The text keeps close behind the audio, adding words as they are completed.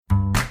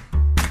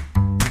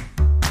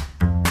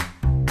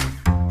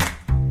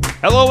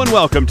Hello and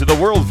welcome to the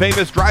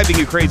world-famous Driving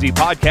You Crazy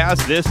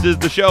podcast. This is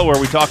the show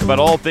where we talk about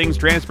all things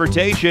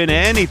transportation,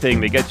 anything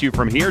that gets you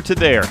from here to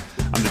there.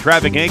 I'm the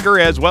traffic anchor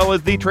as well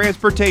as the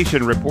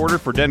transportation reporter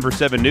for Denver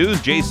 7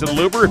 News, Jason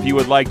Luber. If you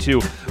would like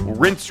to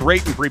rinse,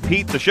 rate, and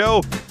repeat the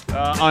show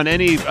on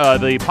any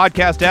the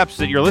podcast apps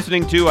that you're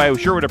listening to, I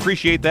sure would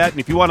appreciate that. And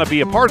if you want to be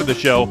a part of the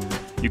show,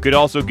 you could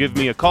also give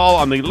me a call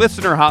on the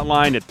listener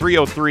hotline at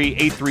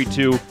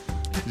 303-832-0217.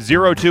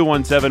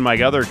 My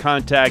other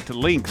contact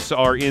links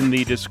are in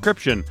the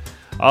description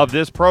of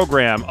this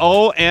program.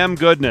 OM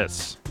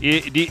goodness. Do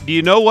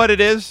you know what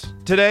it is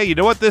today? You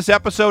know what this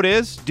episode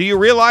is? Do you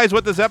realize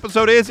what this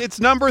episode is? It's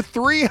number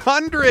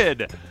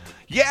 300.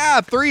 Yeah,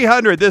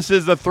 300. This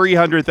is the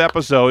 300th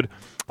episode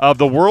of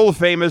the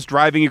world-famous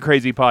Driving You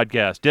Crazy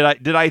podcast.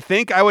 Did I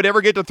think I would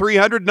ever get to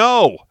 300?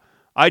 No,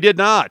 I did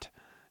not.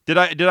 Did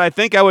I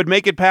think I would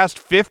make it past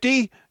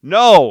 50?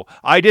 No,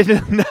 I did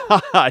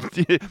not.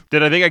 Did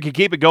I think I could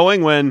keep it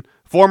going when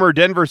former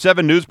Denver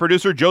 7 News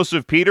producer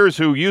Joseph Peters,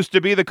 who used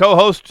to be the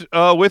co-host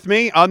with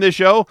me on this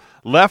show,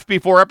 left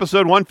before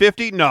episode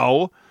 150?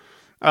 No.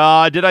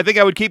 Did I think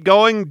I would keep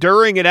going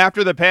during and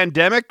after the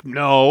pandemic?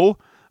 No.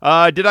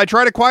 Did I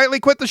try to quietly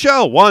quit the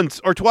show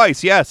once or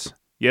twice? Yes.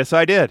 Yes,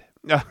 I did.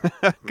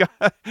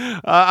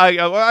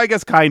 I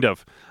guess kind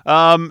of.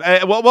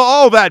 Well,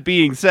 all that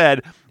being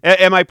said,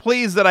 am I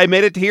pleased that I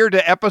made it here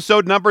to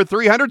episode number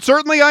 300?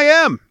 Certainly I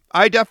am.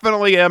 I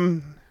definitely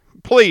am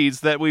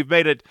pleased that we've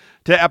made it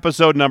to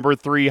episode number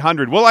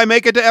 300. Will I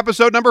make it to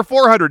episode number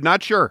 400?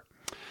 Not sure.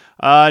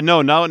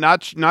 No,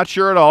 not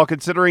sure at all,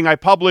 considering I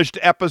published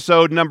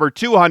episode number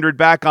 200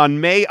 back on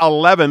May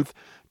 11th,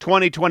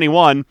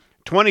 2021,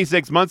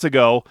 26 months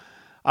ago.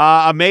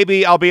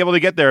 Maybe I'll be able to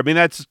get there. I mean,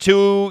 that's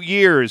 2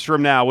 years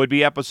from now would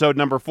be episode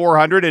number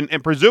 400,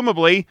 and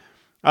presumably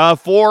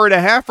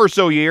 4.5 or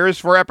so years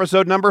for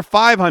episode number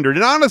 500.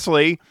 And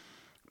honestly,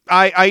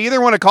 I either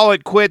want to call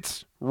it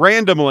quits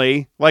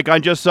randomly, like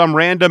on just some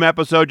random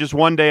episode, just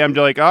one day I'm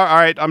just like, all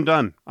right, I'm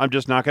done. I'm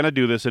just not going to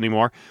do this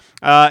anymore.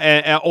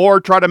 Or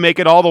try to make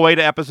it all the way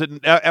to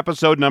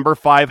episode number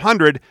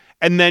 500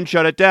 and then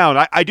shut it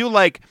down. I do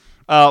like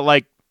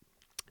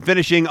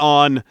finishing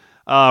on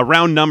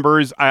round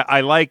numbers.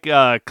 I like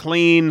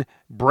clean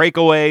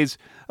breakaways,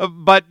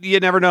 but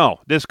you never know.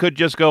 This could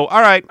just go,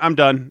 all right, I'm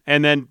done,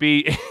 and then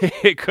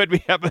it could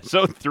be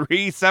episode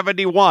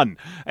 371,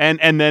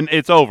 and then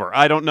it's over.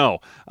 I don't know.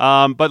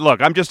 But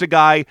look, I'm just a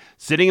guy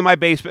sitting in my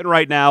basement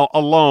right now,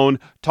 alone,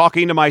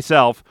 talking to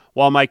myself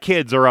while my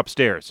kids are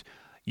upstairs.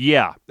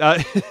 Yeah.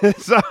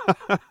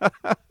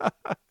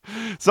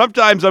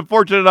 Sometimes I'm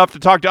fortunate enough to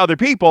talk to other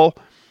people,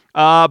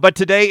 but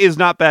today is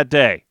not that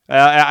day.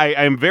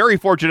 I'm very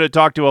fortunate to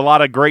talk to a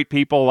lot of great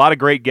people, a lot of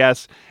great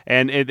guests,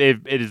 and it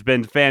has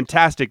been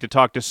fantastic to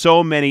talk to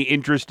so many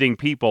interesting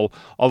people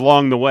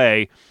along the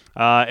way.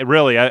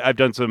 Really, I've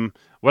done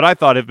what I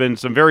thought have been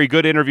some very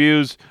good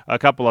interviews, a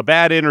couple of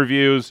bad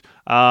interviews,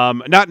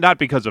 not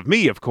because of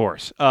me, of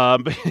course,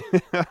 but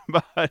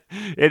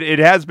it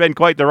has been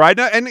quite the ride.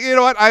 And you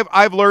know what?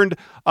 I've learned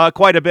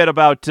quite a bit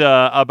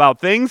about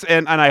things,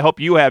 and I hope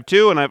you have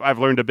too. And I've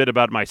learned a bit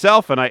about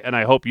myself, and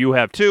I hope you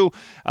have too.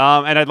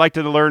 And I'd like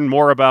to learn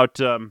more about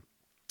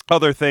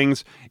other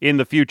things in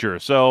the future.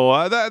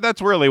 So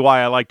that's really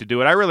why I like to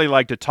do it. I really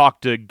like to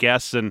talk to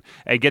guests and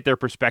get their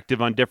perspective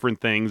on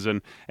different things.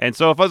 And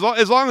so as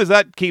long as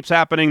that keeps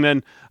happening,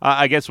 then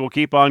I guess we'll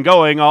keep on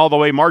going all the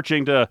way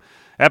marching to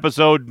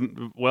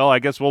episode, well, I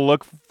guess we'll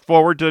look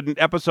forward to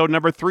episode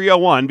number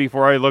 301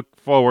 before I look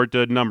forward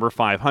to number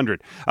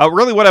 500.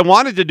 Really what I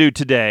wanted to do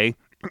today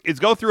is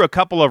go through a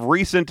couple of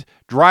recent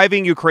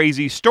Driving You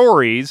Crazy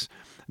stories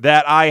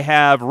that I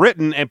have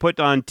written and put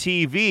on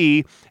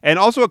TV, and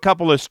also a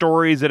couple of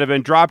stories that have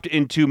been dropped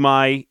into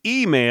my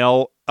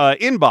email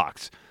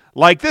inbox,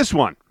 like this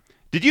one.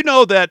 Did you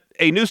know that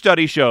a new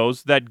study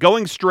shows that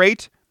going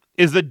straight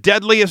is the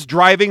deadliest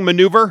driving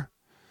maneuver?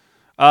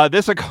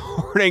 This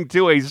according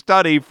to a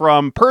study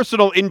from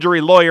personal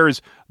injury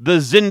lawyers, the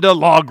Zinda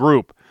Law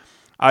Group.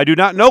 I do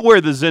not know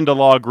where the Zinda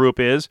Law Group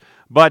is,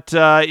 but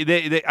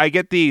I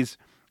get these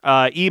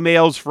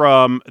emails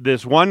from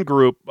this one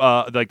group,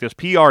 like this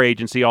PR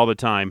agency all the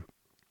time,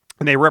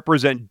 and they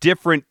represent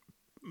different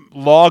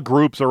law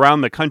groups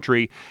around the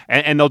country,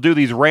 and they'll do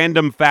these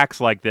random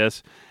facts like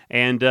this,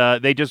 and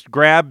they just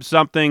grab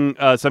something,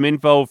 some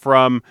info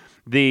from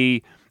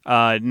the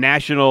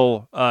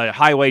National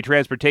Highway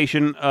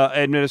Transportation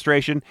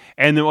Administration,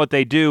 and then what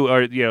they do,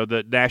 or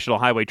the National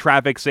Highway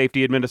Traffic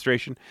Safety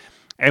Administration,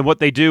 and what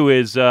they do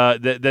is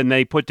then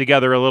they put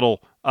together a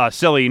little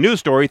silly news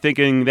story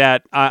thinking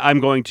that I'm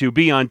going to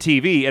be on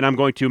TV and I'm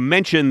going to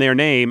mention their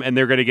name and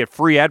they're going to get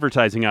free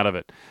advertising out of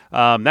it.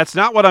 That's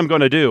not what I'm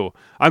going to do.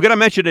 I'm going to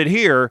mention it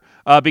here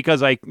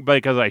because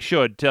I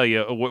should tell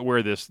you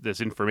where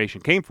this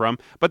information came from.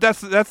 But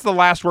that's the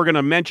last we're going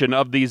to mention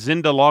of the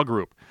Zinda Law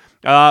Group.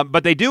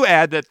 But they do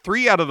add that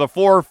 3 out of the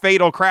 4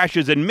 fatal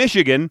crashes in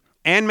Michigan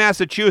and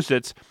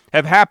Massachusetts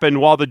have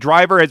happened while the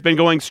driver has been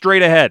going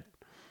straight ahead.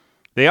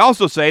 They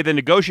also say that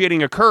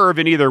negotiating a curve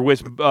in either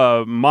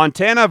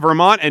Montana,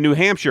 Vermont, and New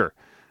Hampshire.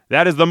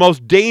 That is the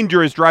most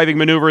dangerous driving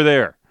maneuver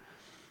there,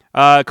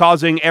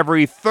 causing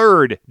every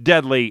third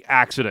deadly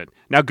accident.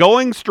 Now,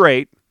 going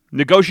straight,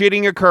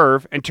 negotiating a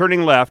curve, and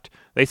turning left,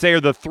 they say are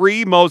the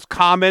three most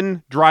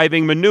common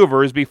driving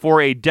maneuvers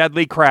before a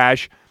deadly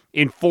crash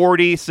in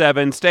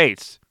 47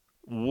 states.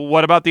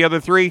 What about the other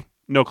three?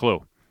 No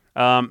clue.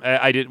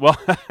 I did, well,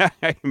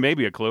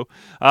 maybe a clue.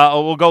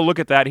 We'll go look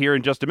at that here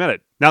in just a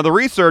minute. Now, the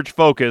research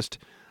focused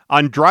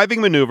on driving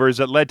maneuvers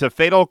that led to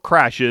fatal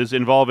crashes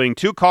involving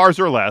two cars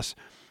or less.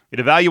 It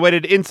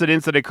evaluated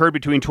incidents that occurred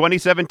between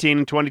 2017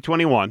 and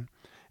 2021,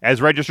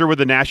 as registered with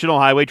the National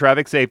Highway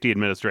Traffic Safety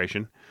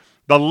Administration.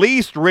 The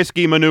least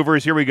risky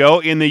maneuvers, here we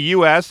go, in the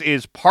U.S.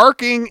 is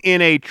parking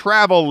in a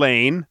travel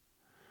lane,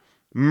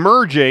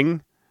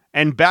 merging,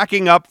 and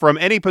backing up from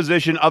any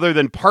position other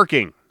than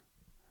parking.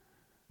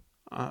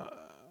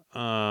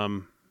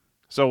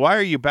 So why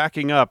are you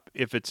backing up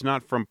if it's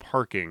not from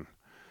parking?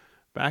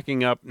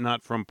 Backing up,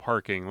 not from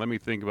parking. Let me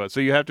think about it. So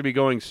you have to be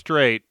going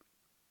straight,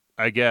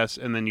 I guess,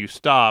 and then you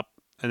stop,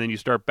 and then you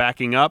start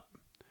backing up,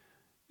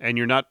 and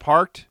you're not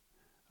parked?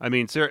 I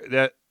mean,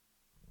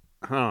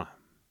 all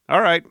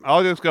right,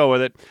 I'll just go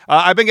with it.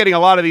 I've been getting a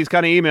lot of these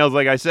kind of emails,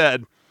 like I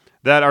said,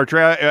 that are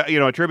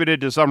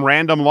attributed to some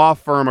random law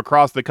firm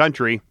across the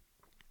country.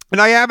 And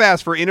I have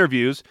asked for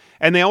interviews,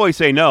 and they always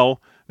say no,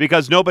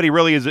 because nobody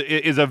really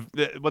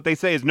what they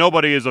say is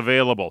nobody is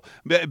available.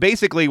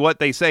 Basically, what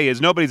they say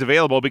is nobody's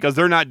available because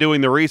they're not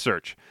doing the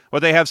research.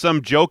 But they have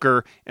some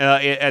joker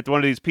at one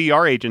of these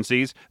PR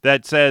agencies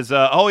that says,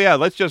 oh yeah,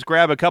 let's just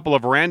grab a couple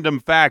of random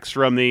facts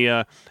from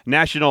the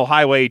National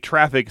Highway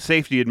Traffic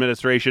Safety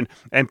Administration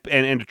and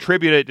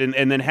attribute it,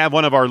 and then have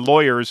one of our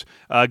lawyers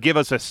give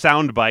us a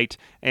soundbite,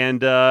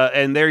 and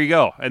there you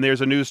go. And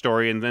there's a news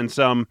story, and then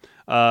some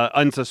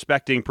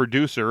unsuspecting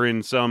producer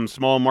in some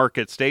small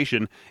market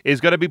station is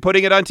going to be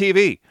putting it on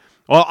TV.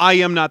 Well, I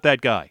am not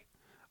that guy.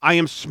 I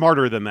am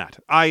smarter than that.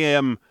 I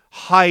am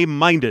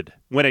high-minded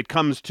when it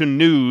comes to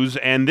news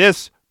and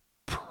this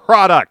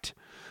product.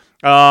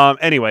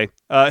 Anyway,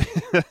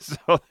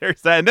 so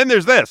there's that. And then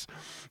there's this.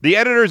 The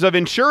editors of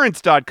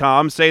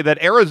Insurance.com say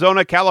that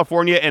Arizona,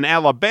 California, and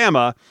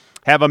Alabama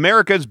have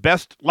America's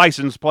best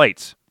license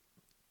plates.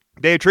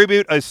 They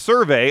attribute a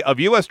survey of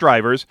U.S.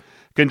 drivers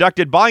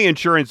conducted by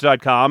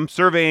Insurance.com,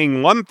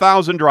 surveying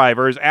 1,000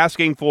 drivers,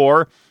 asking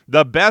for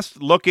the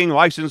best-looking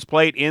license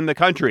plate in the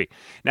country.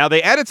 Now,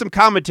 they added some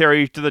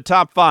commentary to the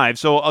top five,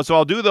 so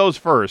I'll do those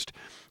first.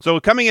 So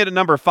coming in at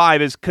number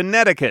 5 is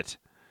Connecticut.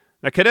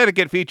 Now,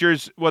 Connecticut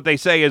features what they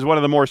say is one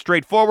of the more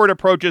straightforward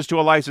approaches to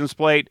a license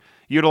plate,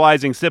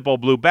 utilizing simple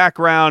blue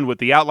background with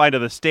the outline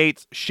of the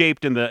states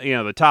shaped in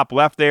the top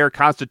left there,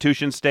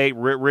 Constitution State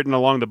written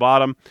along the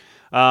bottom.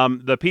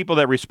 The people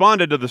that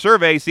responded to the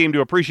survey seem to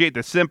appreciate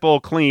the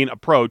simple, clean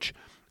approach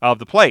of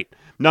the plate.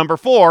 Number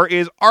 4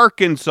 is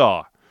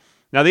Arkansas.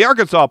 Now, the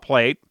Arkansas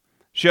plate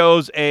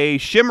shows a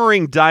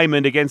shimmering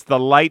diamond against the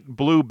light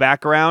blue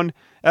background.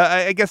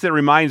 I guess it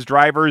reminds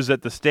drivers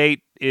that the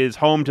state is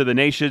home to the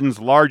nation's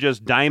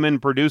largest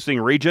diamond-producing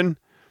region,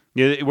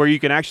 where you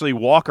can actually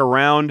walk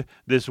around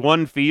this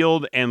one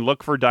field and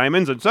look for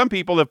diamonds. And some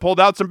people have pulled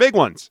out some big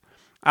ones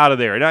out of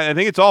there. And I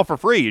think it's all for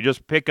free. You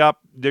just pick up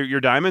your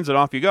diamonds and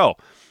off you go.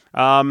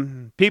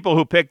 People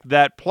who picked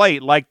that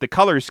plate like the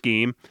color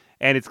scheme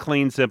and its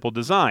clean, simple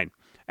design.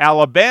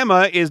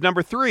 Alabama is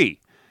number 3,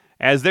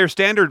 as their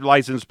standard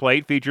license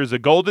plate features a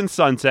golden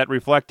sunset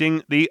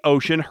reflecting the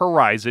ocean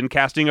horizon,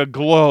 casting a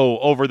glow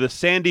over the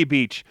sandy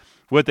beach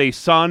with a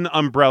sun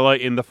umbrella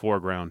in the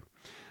foreground.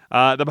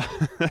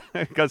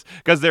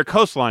 Because their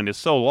coastline is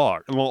so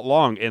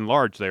long and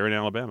large there in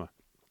Alabama.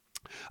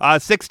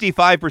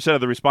 65%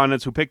 of the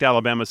respondents who picked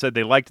Alabama said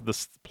they liked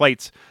the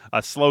plate's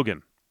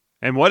slogan.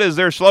 And what is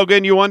their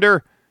slogan, you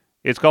wonder?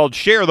 It's called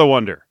Share the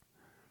Wonder.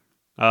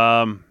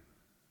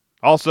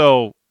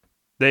 Also,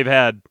 they've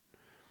had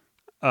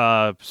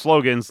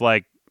slogans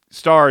like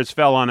Stars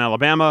Fell on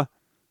Alabama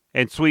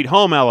and Sweet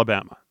Home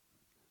Alabama.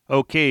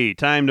 Okay,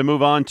 time to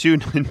move on to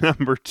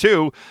number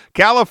 2,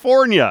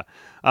 California.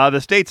 The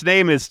state's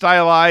name is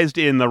stylized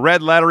in the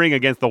red lettering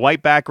against the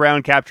white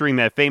background, capturing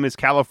that famous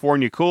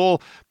California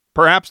cool.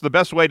 Perhaps the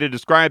best way to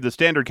describe the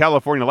standard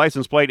California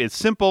license plate is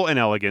simple and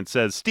elegant,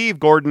 says Steve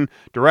Gordon,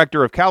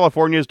 director of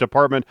California's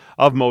Department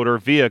of Motor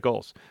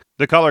Vehicles.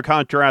 The color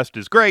contrast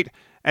is great,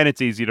 and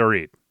it's easy to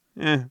read.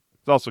 It's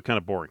also kind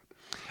of boring.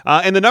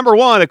 And the number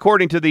 1,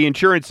 according to the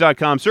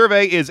Insurance.com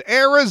survey, is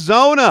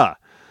Arizona.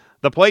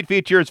 The plate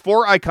features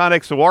 4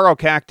 iconic saguaro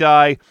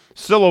cacti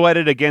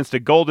silhouetted against a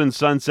golden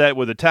sunset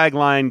with a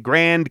tagline,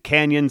 Grand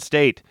Canyon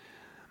State.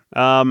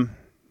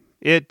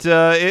 It's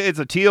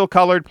a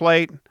teal-colored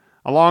plate.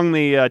 Along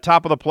the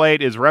top of the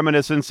plate is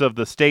reminiscence of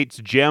the state's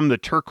gem, the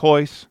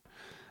turquoise.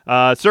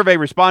 Survey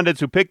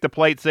respondents who picked the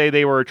plate say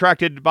they were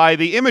attracted by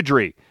the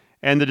imagery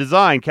and the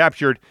design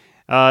captured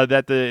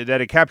that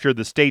it captured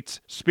the state's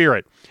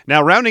spirit.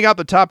 Now, rounding out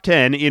the top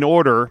 10 in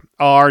order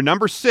are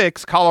number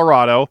 6,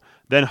 Colorado,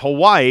 then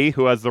Hawaii,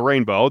 who has the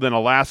rainbow, then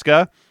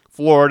Alaska,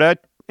 Florida,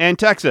 and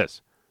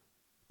Texas.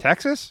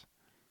 Texas?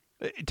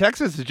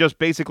 Texas is just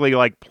basically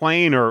like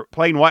plain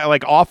white,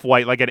 like off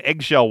white, like an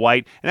eggshell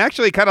white, and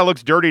actually kind of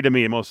looks dirty to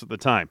me most of the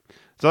time.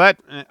 So that,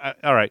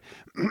 all right.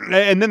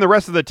 And then the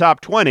rest of the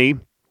top 20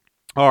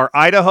 are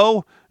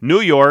Idaho, New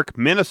York,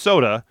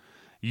 Minnesota,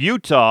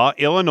 Utah,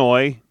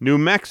 Illinois, New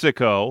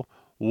Mexico,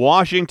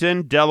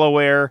 Washington,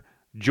 Delaware,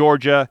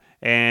 Georgia,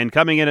 and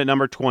coming in at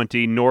number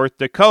 20, North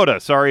Dakota.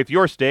 Sorry if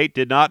your state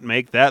did not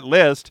make that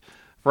list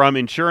from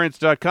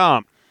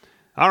insurance.com.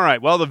 All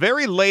right, well, the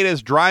very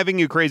latest driving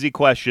you crazy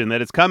question that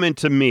has come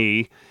into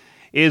me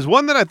is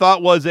one that I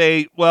thought was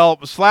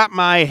slap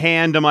my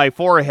hand to my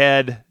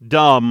forehead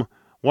dumb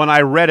when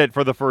I read it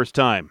for the first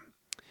time.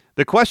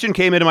 The question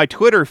came into my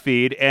Twitter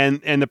feed,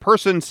 and the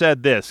person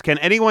said this: can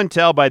anyone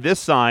tell by this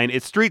sign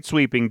it's street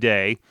sweeping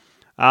day?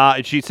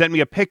 She sent me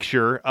a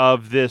picture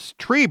of this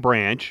tree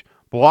branch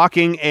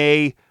blocking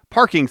a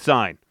parking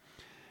sign.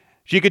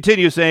 She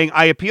continues saying,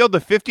 I appealed the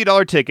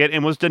 $50 ticket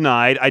and was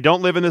denied. I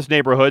don't live in this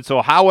neighborhood,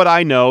 so how would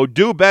I know?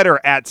 Do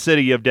better at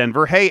City of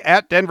Denver. Hey,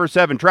 at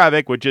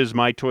Denver7Traffic, which is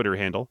my Twitter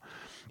handle.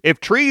 If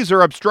trees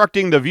are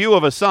obstructing the view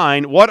of a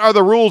sign, what are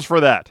the rules for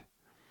that?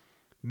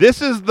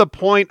 This is the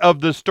point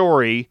of the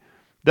story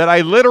that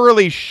I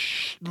literally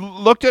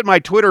looked at my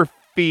Twitter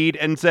feed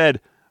and said,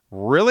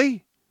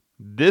 really?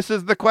 This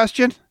is the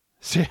question?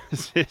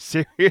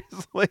 Seriously?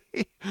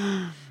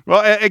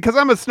 Well, because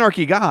I'm a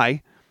snarky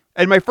guy.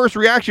 And my first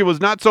reaction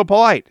was not so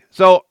polite.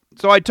 So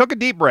I took a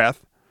deep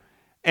breath,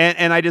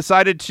 and I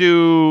decided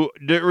to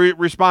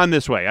respond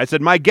this way. I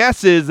said, my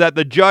guess is that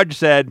the judge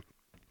said,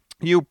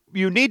 you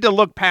need to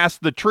look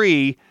past the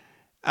tree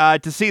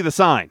to see the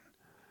sign.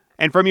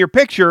 And from your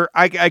picture,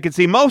 I could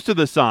see most of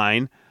the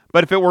sign.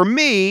 But if it were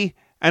me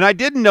and I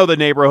didn't know the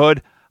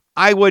neighborhood,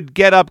 I would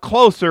get up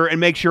closer and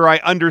make sure I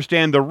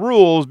understand the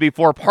rules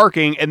before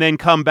parking and then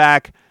come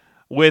back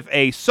with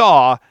a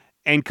saw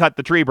and cut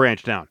the tree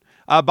branch down.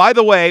 By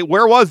the way,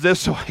 where was this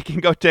so I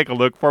can go take a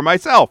look for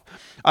myself?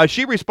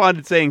 She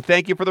responded saying,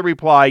 thank you for the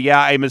reply.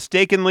 Yeah, I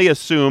mistakenly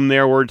assumed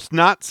there were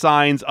not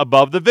signs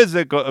above the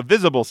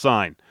visible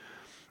sign.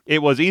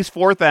 It was East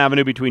 4th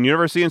Avenue between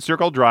University and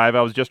Circle Drive.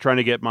 I was just trying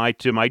to get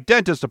to my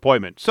dentist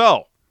appointment.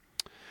 So,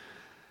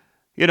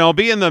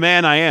 being the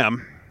man I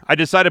am, I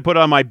decided to put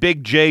on my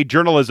big J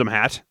journalism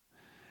hat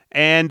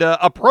and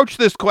approach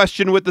this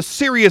question with the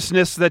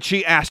seriousness that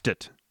she asked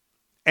it.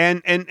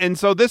 And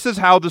so this is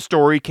how the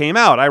story came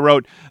out. I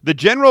wrote, the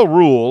general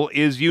rule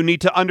is you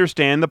need to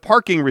understand the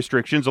parking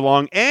restrictions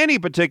along any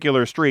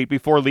particular street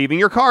before leaving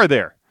your car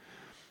there.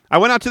 I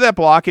went out to that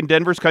block in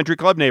Denver's Country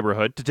Club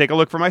neighborhood to take a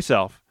look for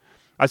myself.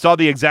 I saw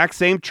the exact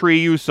same tree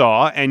you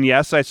saw, and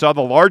yes, I saw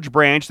the large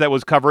branch that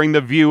was covering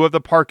the view of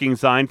the parking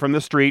sign from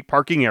the street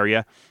parking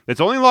area. It's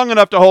only long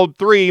enough to hold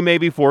 3,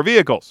 maybe 4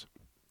 vehicles.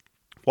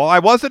 While I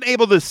wasn't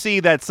able to see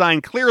that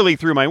sign clearly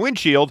through my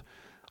windshield,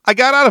 I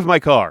got out of my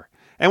car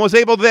and was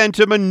able then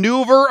to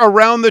maneuver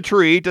around the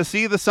tree to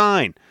see the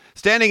sign.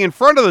 Standing in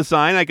front of the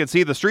sign, I could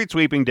see the street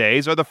sweeping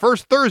days are the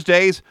first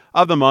Thursdays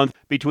of the month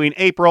between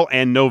April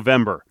and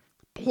November.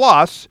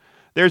 Plus,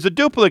 there's a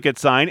duplicate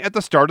sign at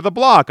the start of the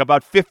block,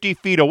 about 50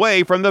 feet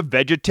away from the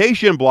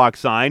vegetation block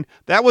sign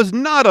that was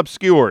not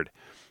obscured.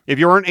 If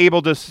you weren't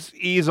able to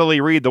easily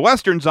read the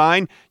western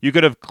sign, you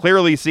could have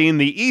clearly seen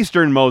the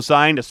easternmost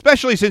sign,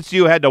 especially since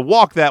you had to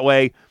walk that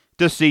way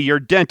to see your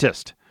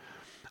dentist.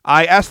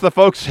 I asked the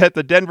folks at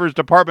the Denver's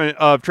Department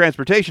of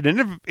Transportation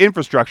and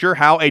Infrastructure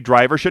how a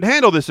driver should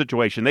handle this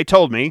situation. They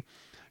told me,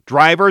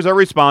 drivers are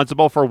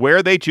responsible for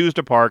where they choose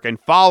to park and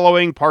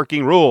following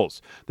parking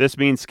rules. This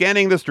means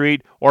scanning the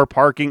street or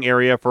parking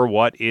area for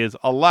what is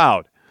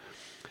allowed.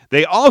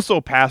 They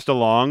also passed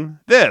along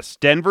this,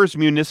 Denver's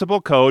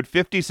Municipal Code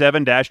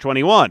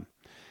 57-21.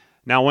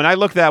 Now, when I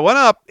looked that one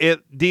up,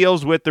 it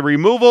deals with the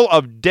removal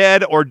of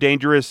dead or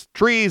dangerous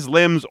trees,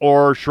 limbs,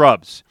 or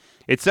shrubs.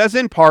 It says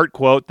in part,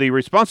 quote, the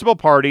responsible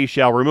party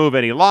shall remove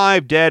any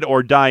live, dead,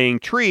 or dying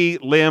tree,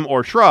 limb,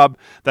 or shrub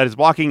that is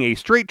blocking a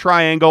street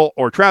triangle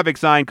or traffic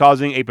sign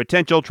causing a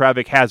potential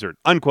traffic hazard,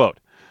 unquote.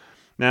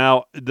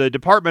 Now, the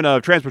Department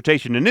of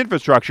Transportation and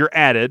Infrastructure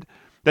added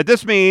that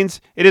this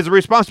means it is the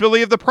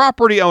responsibility of the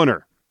property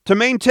owner to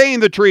maintain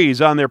the trees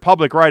on their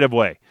public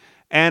right-of-way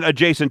and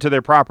adjacent to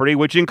their property,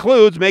 which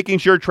includes making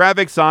sure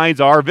traffic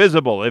signs are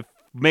visible. If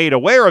made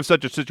aware of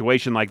such a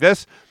situation like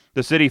this,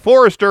 the city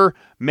forester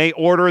may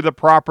order the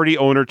property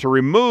owner to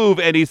remove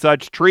any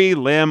such tree,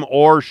 limb,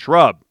 or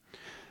shrub.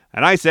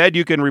 And I said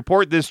you can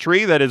report this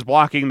tree that is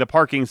blocking the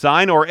parking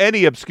sign or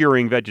any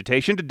obscuring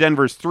vegetation to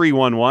Denver's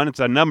 311. It's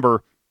a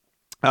number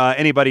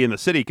anybody in the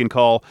city can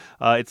call.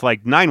 It's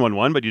like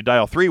 911, but you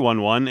dial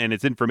 311, and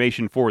it's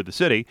information for the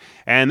city.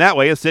 And that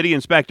way, a city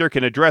inspector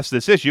can address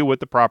this issue with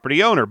the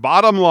property owner.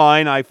 Bottom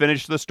line, I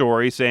finished the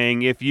story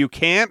saying if you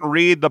can't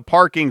read the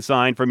parking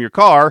sign from your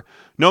car,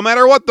 no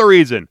matter what the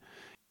reason,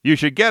 you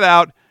should get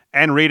out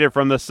and read it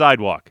from the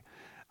sidewalk.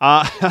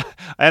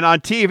 And on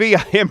TV,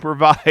 I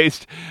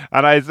improvised,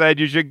 and I said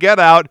you should get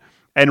out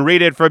and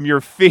read it from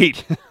your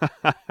feet.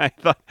 I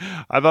thought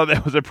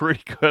that was a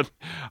pretty good.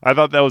 I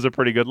thought that was a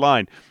pretty good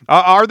line.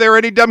 Are there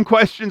any dumb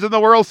questions in the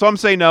world? Some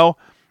say no.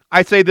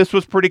 I say this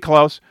was pretty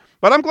close.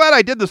 But I'm glad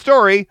I did the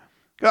story.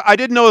 I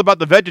didn't know about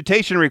the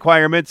vegetation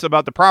requirements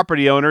about the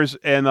property owners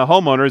and the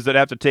homeowners that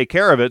have to take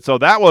care of it. So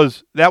that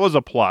was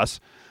a plus.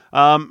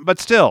 But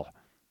still,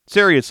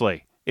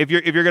 seriously, if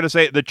you're going to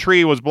say the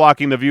tree was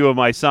blocking the view of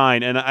my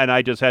sign and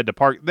I just had to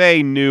park,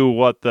 they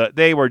knew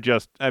they were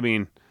just,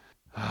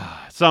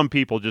 some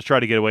people just try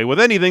to get away with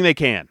anything they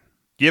can.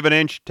 Give an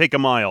inch, take a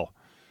mile.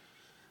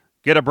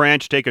 Get a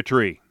branch, take a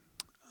tree.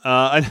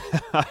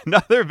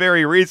 Another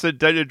very recent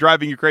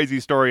driving you crazy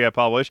story I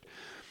published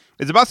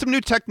is about some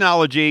new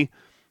technology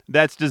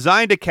that's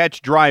designed to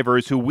catch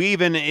drivers who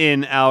weave in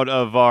and out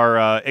of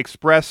our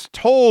express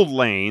toll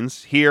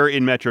lanes here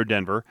in Metro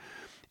Denver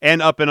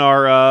and up in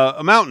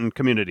our mountain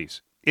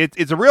communities.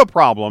 It's a real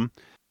problem,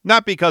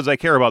 not because I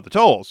care about the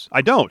tolls.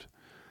 I don't.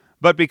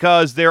 But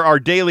because there are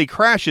daily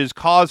crashes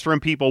caused from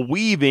people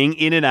weaving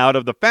in and out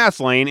of the fast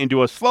lane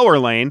into a slower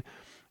lane,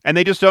 and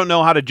they just don't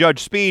know how to judge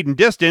speed and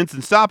distance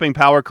and stopping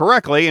power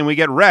correctly, and we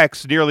get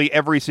wrecks nearly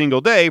every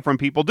single day from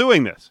people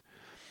doing this.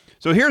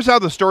 So here's how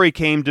the story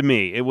came to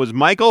me. It was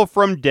Michael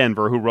from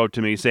Denver who wrote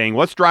to me saying,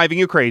 "What's driving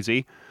you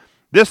crazy?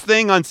 This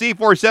thing on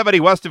C470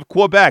 west of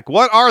Quebec.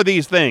 What are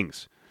these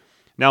things?"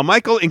 Now,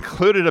 Michael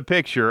included a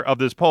picture of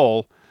this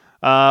pole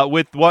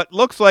with what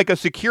looks like a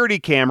security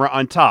camera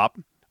on top,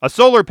 a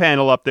solar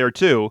panel up there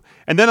too,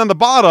 and then on the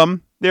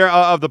bottom there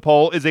of the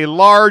pole is a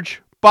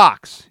large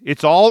box.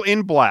 It's all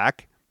in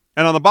black,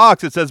 and on the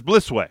box it says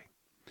Blissway.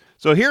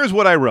 So here's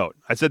what I wrote.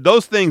 I said,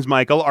 those things,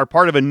 Michael, are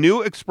part of a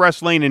new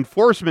express lane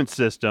enforcement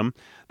system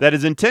that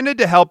is intended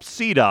to help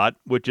CDOT,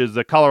 which is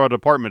the Colorado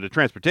Department of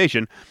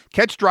Transportation,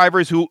 catch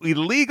drivers who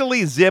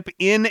illegally zip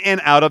in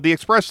and out of the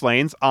express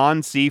lanes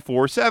on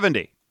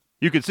C470.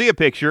 You can see a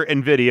picture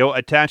and video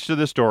attached to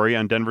the story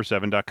on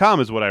denver7.com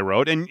is what I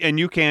wrote, and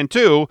you can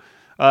too.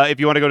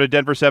 If you want to go to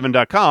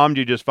denver7.com,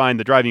 you just find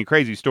the Driving You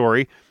Crazy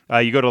story.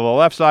 You go to the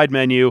left side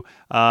menu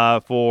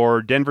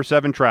for Denver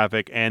 7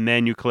 traffic, and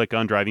then you click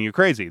on Driving You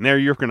Crazy. And there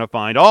you're going to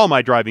find all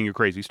my Driving You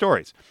Crazy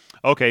stories.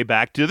 Okay,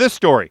 back to this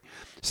story.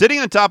 Sitting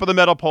on top of the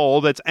metal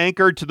pole that's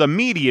anchored to the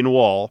median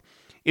wall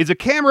is a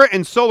camera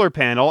and solar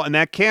panel, and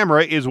that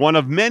camera is one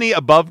of many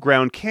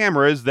above-ground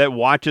cameras that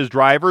watches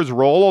drivers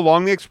roll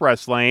along the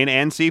express lane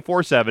and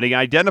C470 and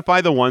identify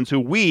the ones who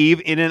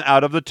weave in and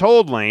out of the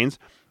tolled lanes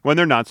when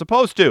they're not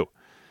supposed to.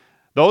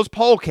 Those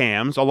pole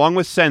cams, along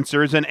with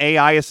sensors and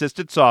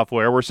AI-assisted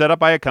software, were set up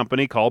by a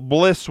company called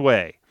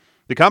Blissway.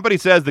 The company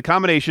says the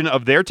combination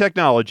of their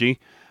technology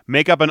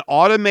make up an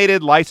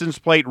automated license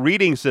plate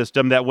reading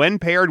system that, when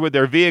paired with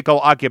their vehicle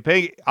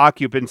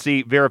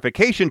occupancy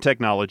verification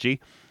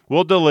technology,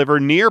 will deliver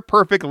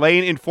near-perfect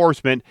lane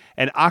enforcement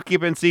and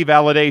occupancy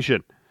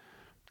validation.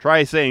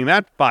 Try saying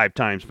that 5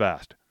 times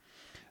fast.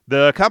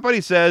 The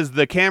company says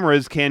the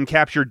cameras can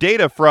capture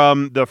data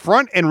from the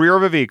front and rear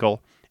of a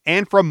vehicle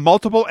and from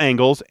multiple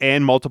angles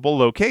and multiple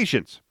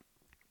locations.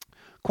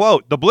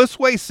 Quote, the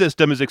Blissway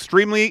system is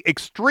extremely,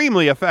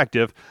 extremely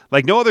effective,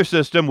 like no other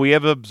system we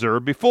have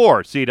observed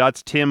before.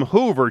 CDOT's Tim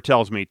Hoover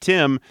tells me.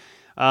 Tim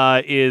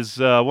is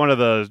one of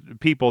the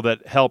people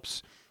that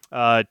helps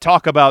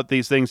talk about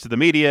these things to the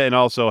media and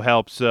also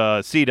helps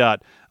CDOT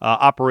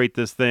operate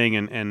this thing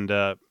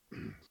and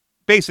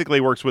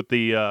basically works with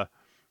the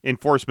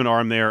enforcement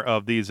arm there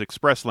of these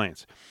express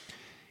lanes.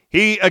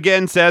 He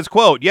again says,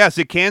 quote, yes,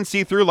 it can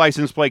see through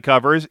license plate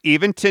covers,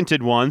 even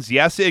tinted ones.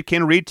 Yes, it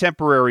can read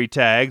temporary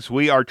tags.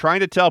 We are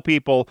trying to tell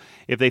people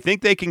if they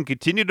think they can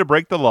continue to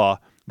break the law,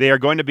 they are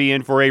going to be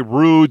in for a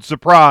rude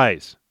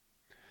surprise.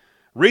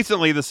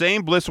 Recently, the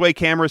same Blissway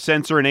camera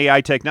sensor and AI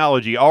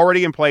technology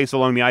already in place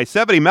along the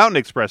I-70 Mountain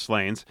Express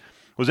lanes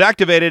was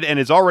activated and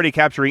is already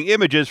capturing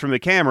images from the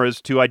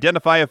cameras to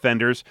identify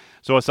offenders,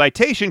 so a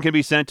citation can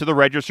be sent to the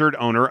registered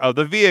owner of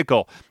the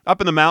vehicle.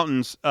 Up in the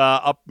mountains,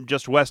 up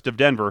just west of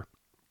Denver,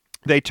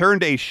 they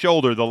turned a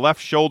shoulder, the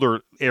left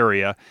shoulder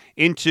area,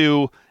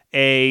 into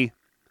a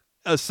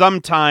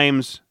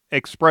sometimes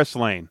express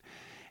lane.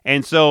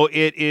 And so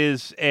it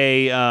is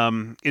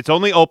it's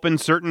only open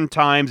certain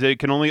times. It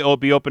can only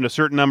be open a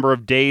certain number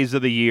of days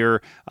of the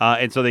year.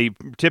 And so they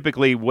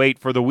typically wait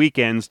for the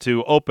weekends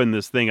to open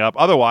this thing up.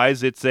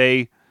 Otherwise, it's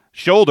a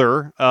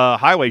shoulder,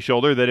 highway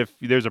shoulder, that if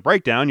there's a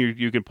breakdown,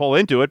 you can pull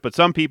into it. But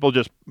some people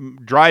just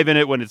drive in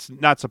it when it's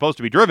not supposed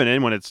to be driven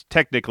in, when it's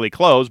technically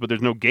closed, but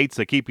there's no gates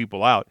that keep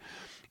people out.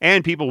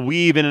 And people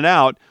weave in and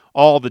out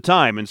all the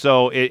time, and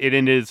so it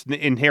is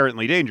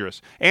inherently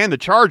dangerous. And the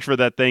charge for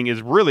that thing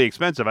is really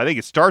expensive. I think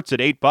it starts at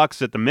 $8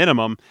 at the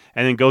minimum,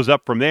 and then goes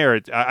up from there.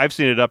 I've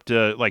seen it up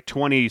to like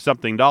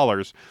 $20-something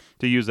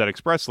to use that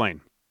express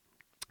lane.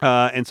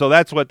 And so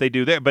that's what they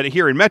do there. But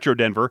here in Metro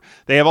Denver,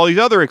 they have all these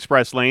other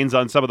express lanes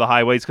on some of the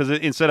highways because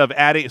instead of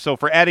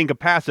for adding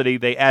capacity,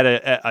 they add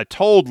a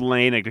tolled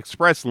lane, an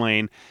express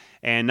lane,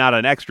 and not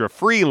an extra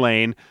free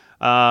lane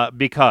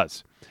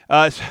because.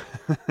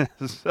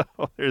 So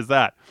there's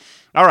that.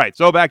 All right,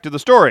 so back to the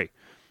story,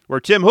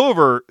 where Tim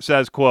Hoover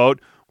says, quote,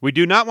 we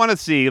do not want to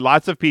see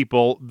lots of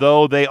people,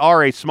 though they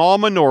are a small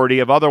minority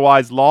of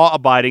otherwise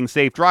law-abiding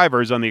safe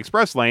drivers on the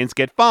express lanes,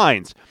 get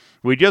fines.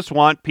 We just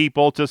want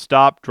people to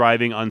stop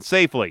driving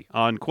unsafely,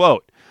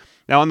 unquote.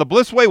 Now, on the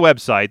Blissway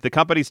website, the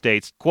company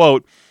states,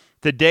 quote,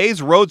 today's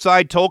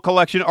roadside toll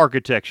collection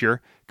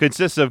architecture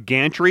consists of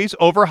gantries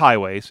over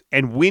highways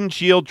and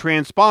windshield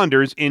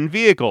transponders in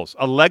vehicles,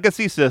 a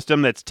legacy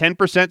system that's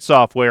 10%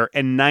 software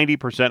and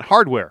 90%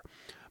 hardware.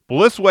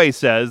 Blissway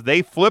says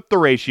they flip the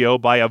ratio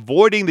by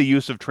avoiding the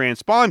use of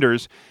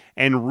transponders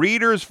and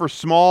readers for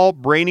small,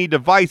 brainy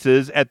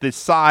devices at the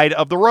side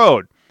of the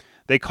road.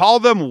 They call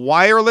them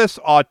wireless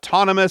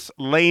autonomous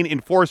lane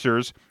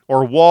enforcers,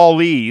 or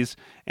WALLEs,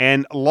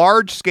 and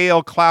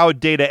large-scale cloud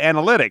data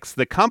analytics.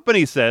 The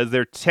company says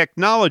their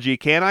technology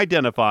can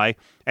identify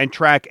and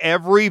track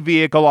every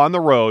vehicle on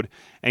the road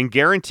and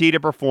guarantee to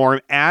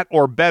perform at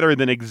or better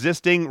than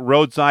existing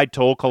roadside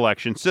toll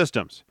collection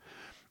systems.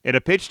 In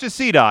a pitch to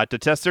CDOT to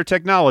test their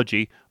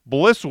technology,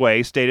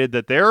 Blissway stated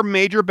that their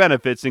major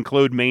benefits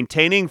include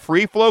maintaining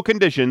free flow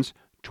conditions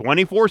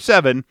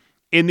 24/7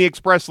 in the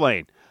express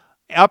lane,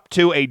 up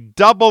to a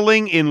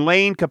doubling in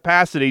lane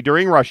capacity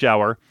during rush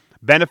hour,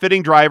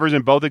 benefiting drivers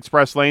in both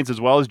express lanes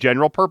as well as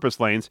general purpose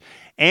lanes,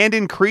 and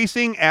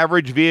increasing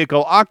average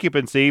vehicle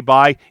occupancy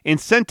by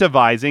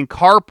incentivizing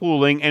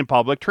carpooling and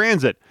public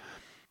transit.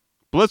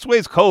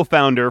 Blissway's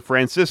co-founder,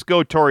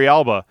 Francisco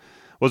Torrealba,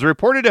 was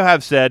reported to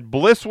have said,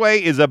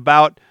 Blissway is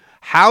about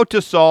how to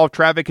solve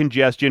traffic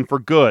congestion for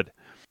good.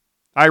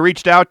 I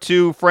reached out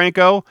to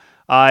Franco.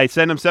 I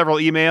sent him several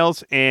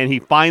emails, and he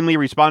finally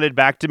responded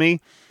back to me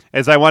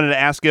as I wanted to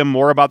ask him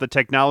more about the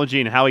technology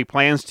and how he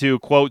plans to,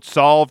 quote,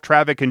 solve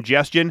traffic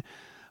congestion.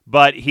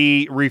 But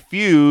he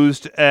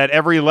refused at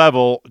every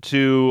level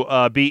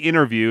to be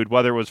interviewed,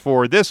 whether it was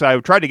for this. I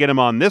tried to get him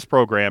on this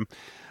program,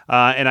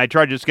 and I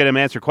tried to just get him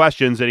to answer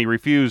questions, and he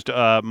refused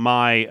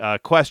my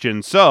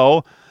questions.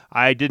 So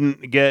I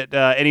didn't get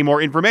any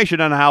more information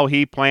on how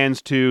he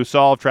plans to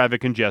solve traffic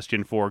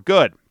congestion for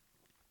good.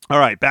 All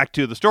right, back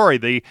to the story.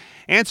 The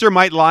answer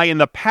might lie in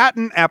the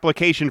patent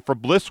application for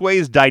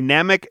Blissway's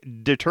dynamic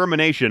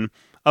determination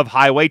of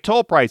highway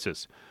toll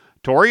prices.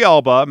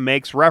 Torrealba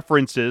makes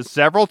references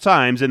several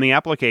times in the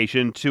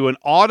application to an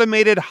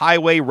automated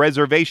highway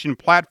reservation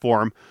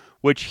platform,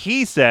 which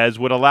he says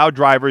would allow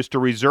drivers to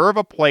reserve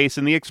a place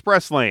in the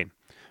express lane.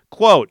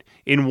 Quote,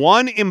 in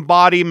one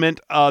embodiment,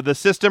 the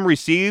system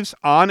receives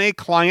on a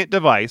client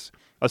device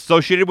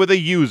associated with a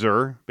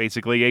user,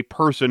 basically a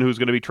person who's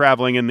going to be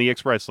traveling in the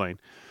express lane,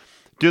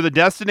 to the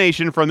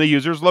destination from the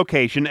user's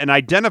location and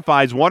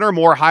identifies one or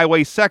more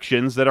highway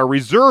sections that are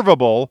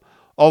reservable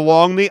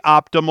along the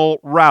optimal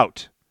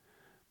route.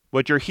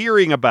 What you're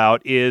hearing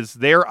about is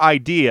their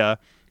idea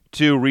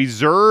to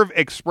reserve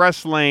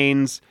express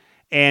lanes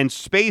and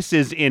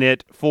spaces in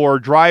it for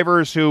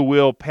drivers who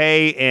will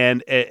pay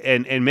and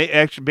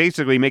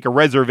basically make a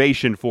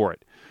reservation for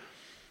it.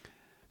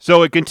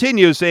 So it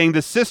continues saying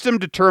the system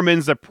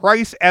determines the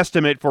price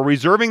estimate for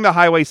reserving the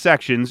highway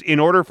sections in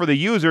order for the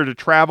user to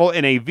travel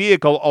in a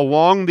vehicle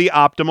along the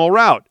optimal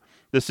route.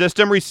 The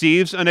system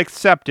receives an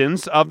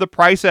acceptance of the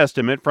price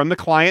estimate from the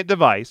client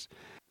device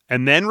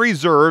and then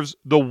reserves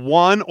the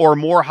one or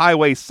more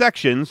highway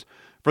sections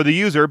for the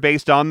user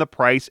based on the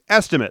price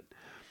estimate.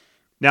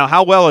 Now,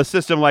 how well a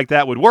system like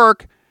that would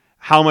work,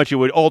 how much it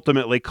would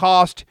ultimately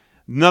cost,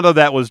 none of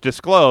that was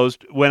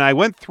disclosed. When I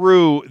went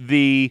through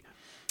the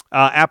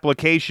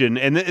application,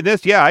 and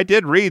I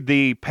did read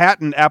the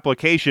patent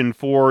application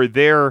for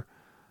their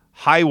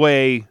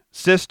highway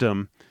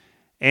system,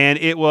 and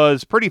it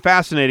was pretty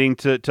fascinating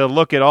to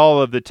look at all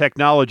of the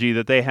technology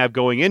that they have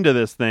going into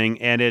this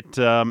thing, and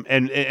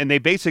and they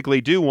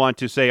basically do want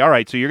to say, all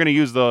right, so you're going to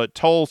use the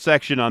toll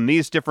section on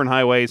these different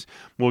highways.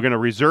 We're going to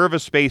reserve a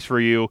space for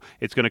you.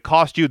 It's going to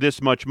cost you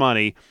this much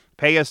money.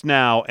 Pay us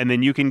now, and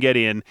then you can get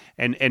in.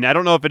 And I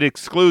don't know if it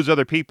excludes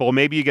other people.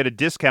 Maybe you get a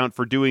discount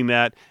for doing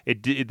that.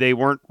 They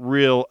weren't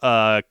real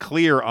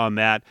clear on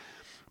that,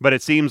 but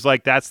it seems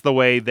like that's the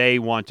way they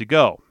want to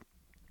go.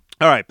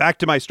 All right, back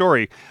to my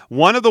story.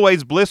 One of the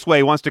ways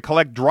Blissway wants to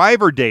collect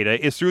driver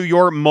data is through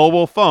your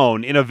mobile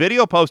phone. In a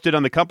video posted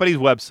on the company's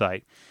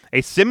website,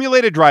 a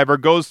simulated driver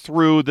goes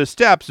through the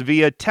steps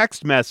via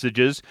text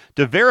messages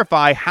to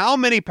verify how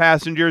many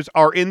passengers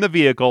are in the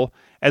vehicle,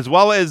 as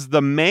well as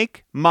the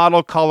make,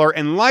 model, color,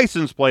 and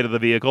license plate of the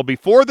vehicle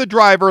before the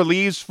driver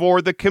leaves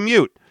for the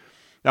commute.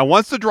 Now,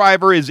 once the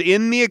driver is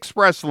in the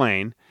express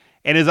lane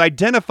and is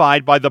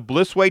identified by the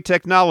Blissway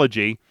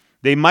technology,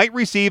 they might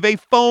receive a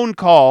phone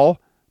call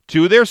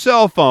to their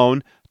cell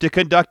phone to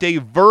conduct a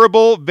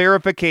verbal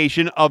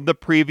verification of the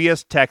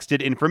previous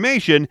texted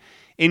information,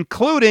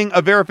 including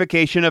a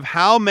verification of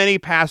how many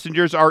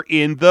passengers are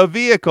in the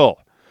vehicle.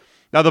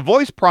 Now, the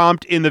voice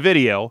prompt in the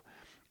video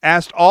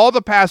asked all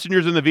the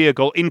passengers in the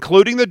vehicle,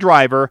 including the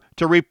driver,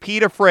 to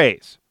repeat a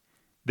phrase.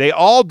 They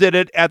all did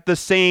it at the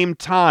same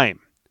time,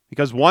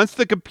 because once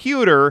the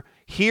computer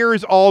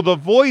hears all the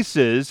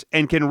voices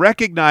and can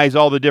recognize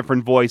all the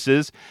different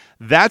voices,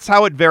 that's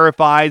how it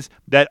verifies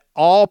that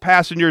all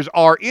passengers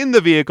are in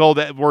the vehicle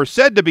that were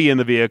said to be in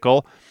the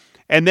vehicle.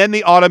 And then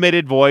the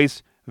automated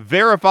voice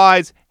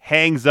verifies,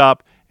 hangs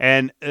up,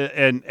 and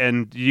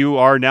you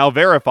are now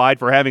verified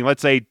for having,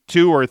 let's say,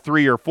 2 or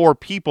 3 or 4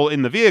 people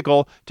in the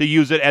vehicle to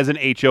use it as an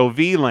HOV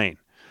lane.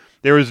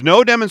 There is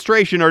no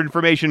demonstration or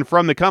information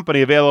from the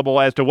company available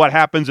as to what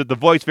happens if the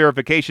voice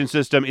verification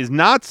system is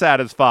not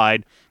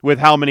satisfied with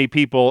how many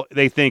people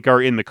they think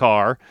are in the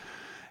car.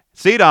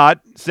 CDOT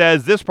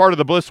says this part of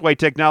the Blissway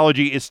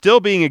technology is still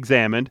being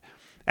examined,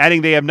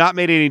 adding they have not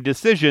made any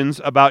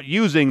decisions about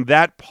using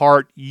that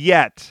part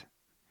yet.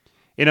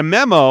 In a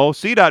memo,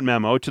 CDOT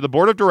memo to the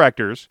board of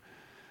directors,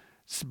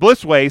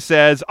 Blissway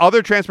says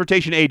other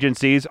transportation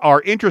agencies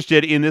are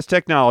interested in this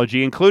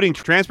technology, including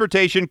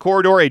Transportation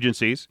Corridor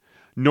Agencies,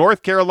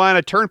 North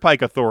Carolina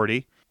Turnpike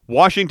Authority,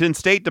 Washington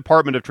State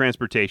Department of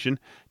Transportation,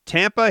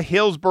 Tampa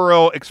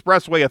Hillsborough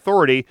Expressway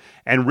Authority,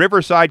 and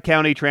Riverside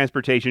County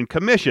Transportation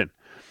Commission.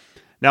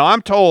 Now,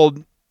 I'm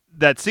told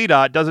that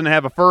CDOT doesn't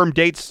have a firm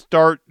date to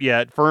start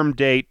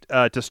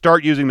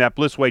using that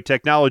Blissway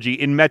technology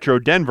in Metro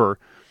Denver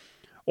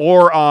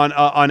or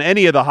on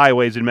any of the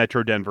highways in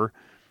Metro Denver.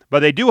 But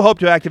they do hope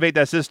to activate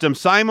that system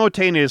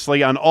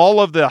simultaneously on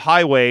all of the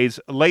highways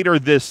later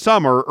this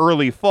summer,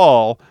 early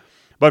fall.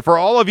 But for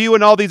all of you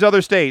in all these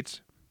other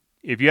states,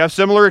 if you have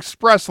similar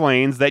express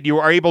lanes that you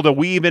are able to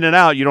weave in and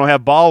out, you don't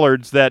have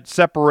bollards that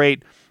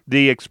separate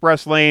the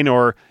express lane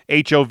or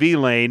HOV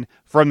lane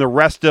from the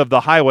rest of the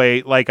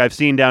highway like I've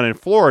seen down in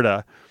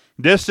Florida,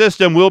 this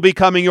system will be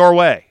coming your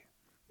way.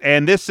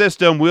 And this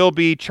system will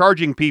be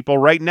charging people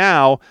right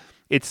now.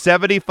 It's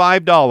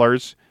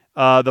 $75.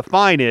 The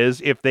fine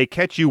is if they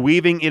catch you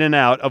weaving in and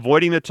out,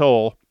 avoiding the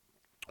toll,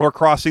 or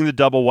crossing the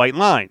double white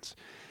lines.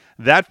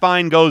 That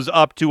fine goes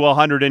up to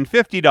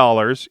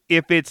 $150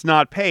 if it's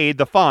not paid,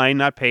 the fine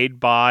not paid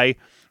by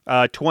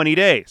 20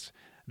 days.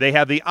 They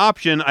have the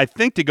option, I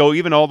think, to go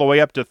even all the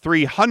way up to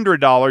 $300,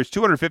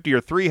 $250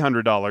 or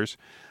 $300,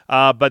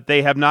 but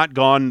they have not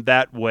gone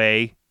that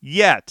way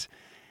yet.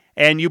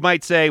 And you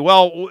might say,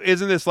 well,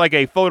 isn't this like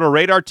a photo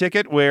radar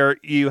ticket where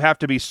you have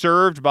to be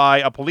served by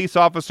a police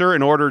officer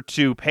in order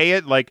to pay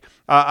it? Like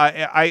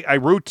I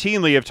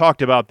routinely have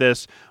talked about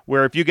this,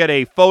 where if you get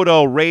a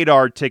photo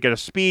radar ticket, a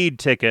speed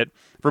ticket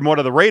from one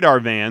of the radar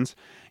vans,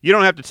 you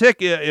don't have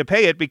to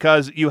pay it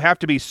because you have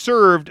to be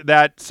served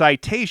that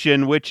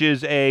citation, which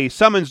is a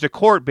summons to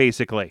court,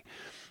 basically.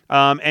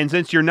 And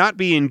since you're not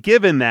being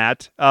given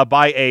that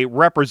by a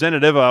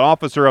representative, an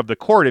officer of the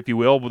court, if you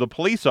will, with a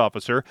police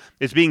officer,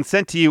 it's being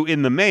sent to you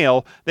in the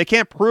mail, they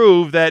can't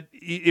prove that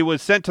it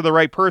was sent to the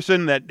right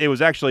person, that it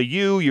was actually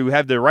you. You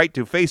have the right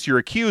to face your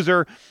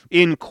accuser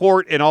in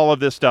court and all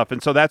of this stuff.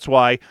 And so that's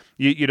why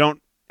you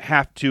don't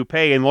have to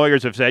pay, and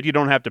lawyers have said you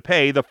don't have to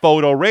pay the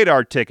photo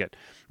radar ticket.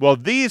 Well,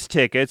 these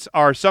tickets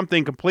are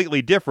something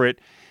completely different.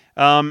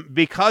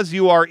 Because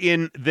you are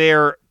in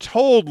their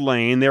tolled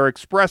lane, their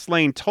express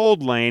lane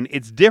tolled lane,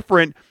 it's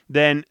different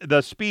than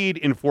the speed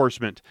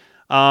enforcement.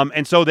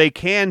 And so they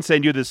can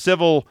send you the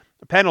civil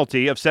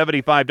penalty of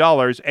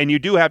 $75, and you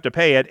do have to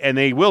pay it, and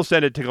they will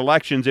send it to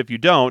collections if you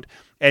don't,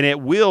 and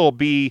it will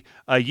be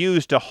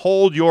used to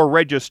hold your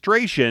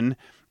registration.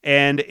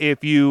 And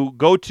if you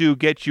go to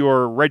get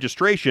your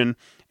registration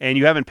and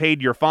you haven't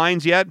paid your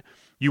fines yet,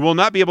 you will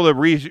not be able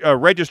to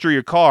register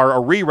your car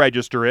or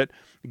re-register it,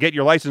 get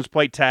your license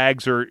plate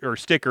tags or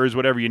stickers,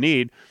 whatever you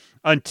need,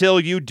 until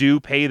you do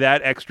pay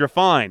that extra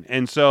fine.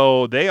 And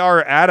so they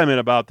are adamant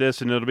about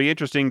this, and it'll be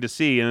interesting to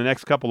see in the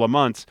next couple of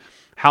months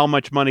how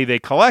much money they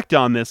collect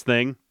on this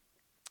thing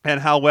and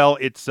how well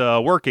it's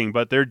working.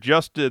 But they've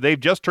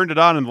just turned it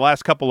on in the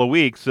last couple of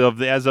weeks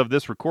as of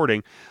this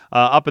recording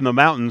up in the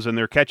mountains, and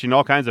they're catching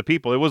all kinds of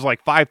people. It was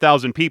like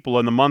 5,000 people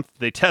in the month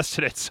they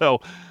tested it.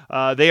 So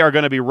they are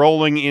going to be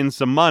rolling in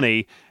some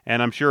money,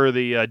 and I'm sure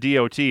the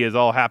DOT is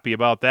all happy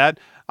about that.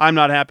 I'm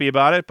not happy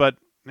about it, but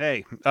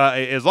hey,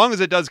 as long as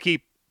it does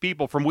keep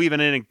people from weaving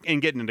in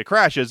and getting into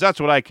crashes, that's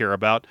what I care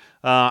about.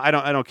 I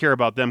don't care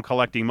about them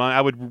collecting money.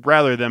 I would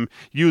rather them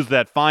use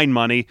that fine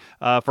money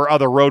for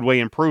other roadway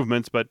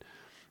improvements, but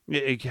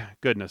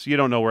goodness, you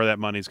don't know where that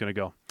money's going to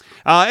go.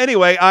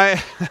 Anyway,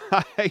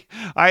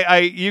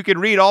 you can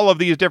read all of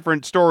these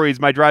different stories,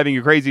 my Driving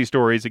You Crazy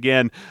stories,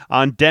 again,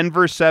 on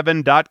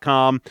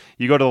denver7.com.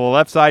 You go to the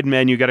left side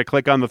menu, you got to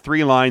click on the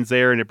three lines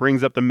there, and it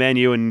brings up the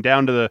menu, and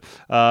down to the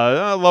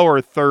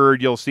lower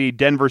third, you'll see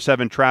Denver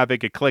 7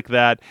 traffic. You click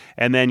that,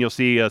 and then you'll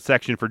see a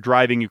section for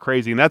Driving You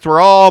Crazy, and that's where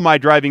all my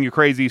Driving You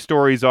Crazy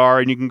stories are,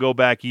 and you can go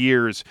back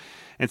years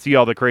and see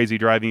all the crazy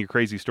Driving You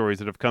Crazy stories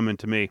that have come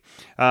into me.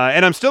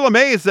 And I'm still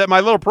amazed that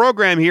my little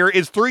program here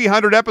is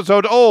 300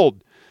 episodes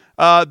old.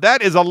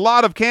 That is a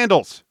lot of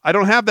candles. I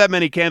don't have that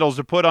many candles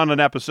to put on an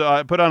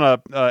episode.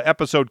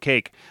 Episode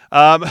cake.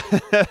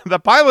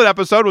 The pilot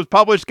episode was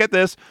published, get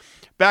this,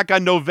 back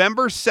on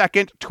November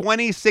 2nd,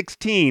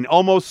 2016,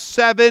 almost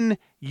 7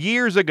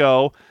 years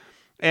ago.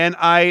 And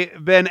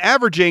I've been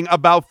averaging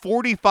about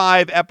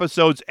 45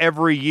 episodes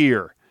every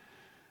year.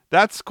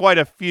 That's quite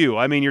a few.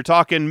 I mean, you're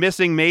talking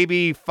missing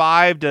maybe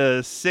 5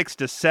 to 6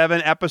 to 7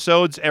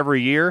 episodes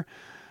every year.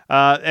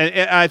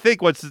 And I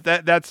think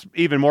that's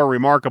even more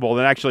remarkable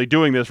than actually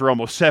doing this for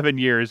almost 7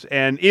 years.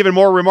 And even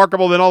more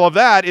remarkable than all of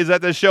that is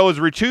that this show is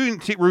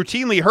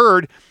routinely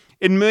heard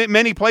in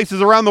many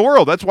places around the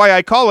world. That's why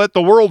I call it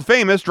the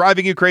world-famous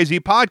Driving You Crazy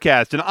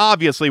podcast. And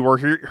obviously,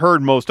 we're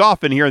heard most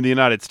often here in the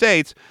United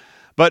States.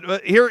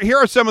 But here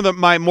are some of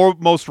my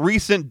most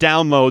recent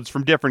downloads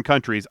from different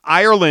countries.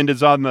 Ireland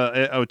is on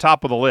the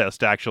top of the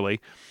list,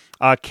 actually.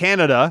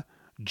 Canada,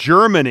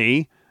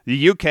 Germany,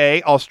 the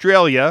UK,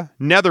 Australia,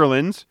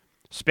 Netherlands,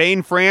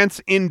 Spain, France,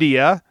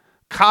 India,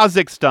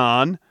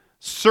 Kazakhstan,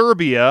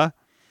 Serbia.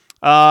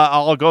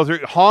 I'll go through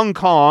Hong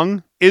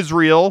Kong,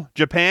 Israel,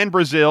 Japan,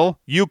 Brazil,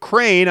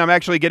 Ukraine. I'm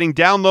actually getting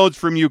downloads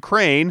from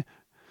Ukraine.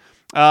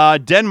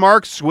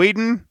 Denmark,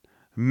 Sweden,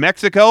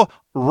 Mexico,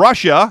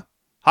 Russia.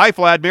 Hi,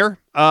 Vladimir.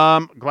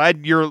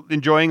 Glad you're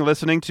enjoying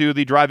listening to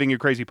the Driving You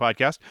Crazy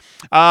podcast.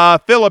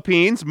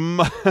 Philippines,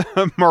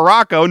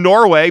 Morocco,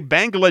 Norway,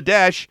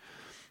 Bangladesh,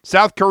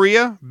 South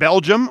Korea,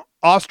 Belgium,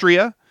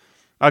 Austria,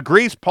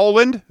 Greece,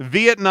 Poland,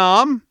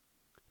 Vietnam,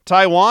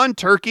 Taiwan,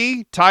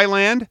 Turkey,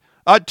 Thailand,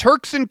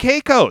 Turks and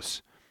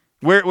Caicos,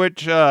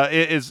 which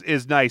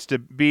is nice to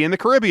be in the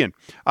Caribbean.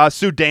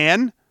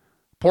 Sudan,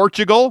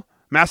 Portugal,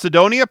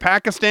 Macedonia,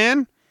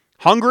 Pakistan,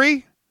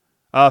 Hungary,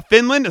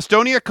 Finland,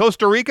 Estonia,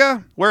 Costa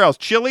Rica. Where else?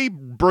 Chile,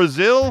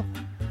 Brazil,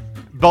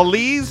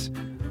 Belize,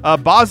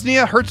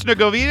 Bosnia,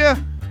 Herzegovina,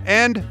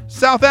 and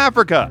South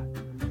Africa.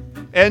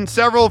 And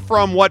several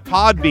from what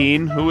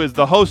Podbean, who is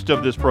the host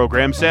of this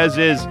program, says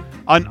is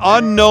an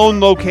unknown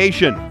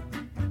location.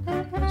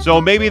 So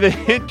maybe the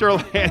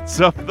hinterlands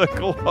of the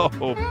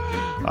globe.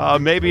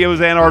 Maybe it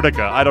was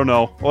Antarctica. I don't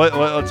know.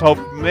 Let's hope.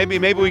 Maybe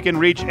we can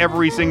reach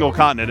every single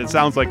continent. It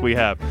sounds like we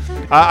have.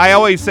 I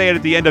always say it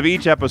at the end of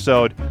each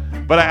episode,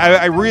 but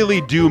I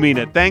really do mean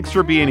it. Thanks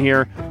for being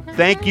here.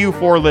 Thank you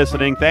for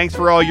listening. Thanks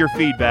for all your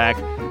feedback.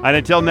 And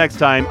until next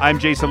time, I'm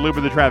Jason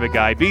Luber, the traffic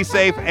guy. Be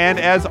safe, and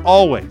as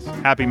always,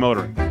 happy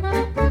motoring.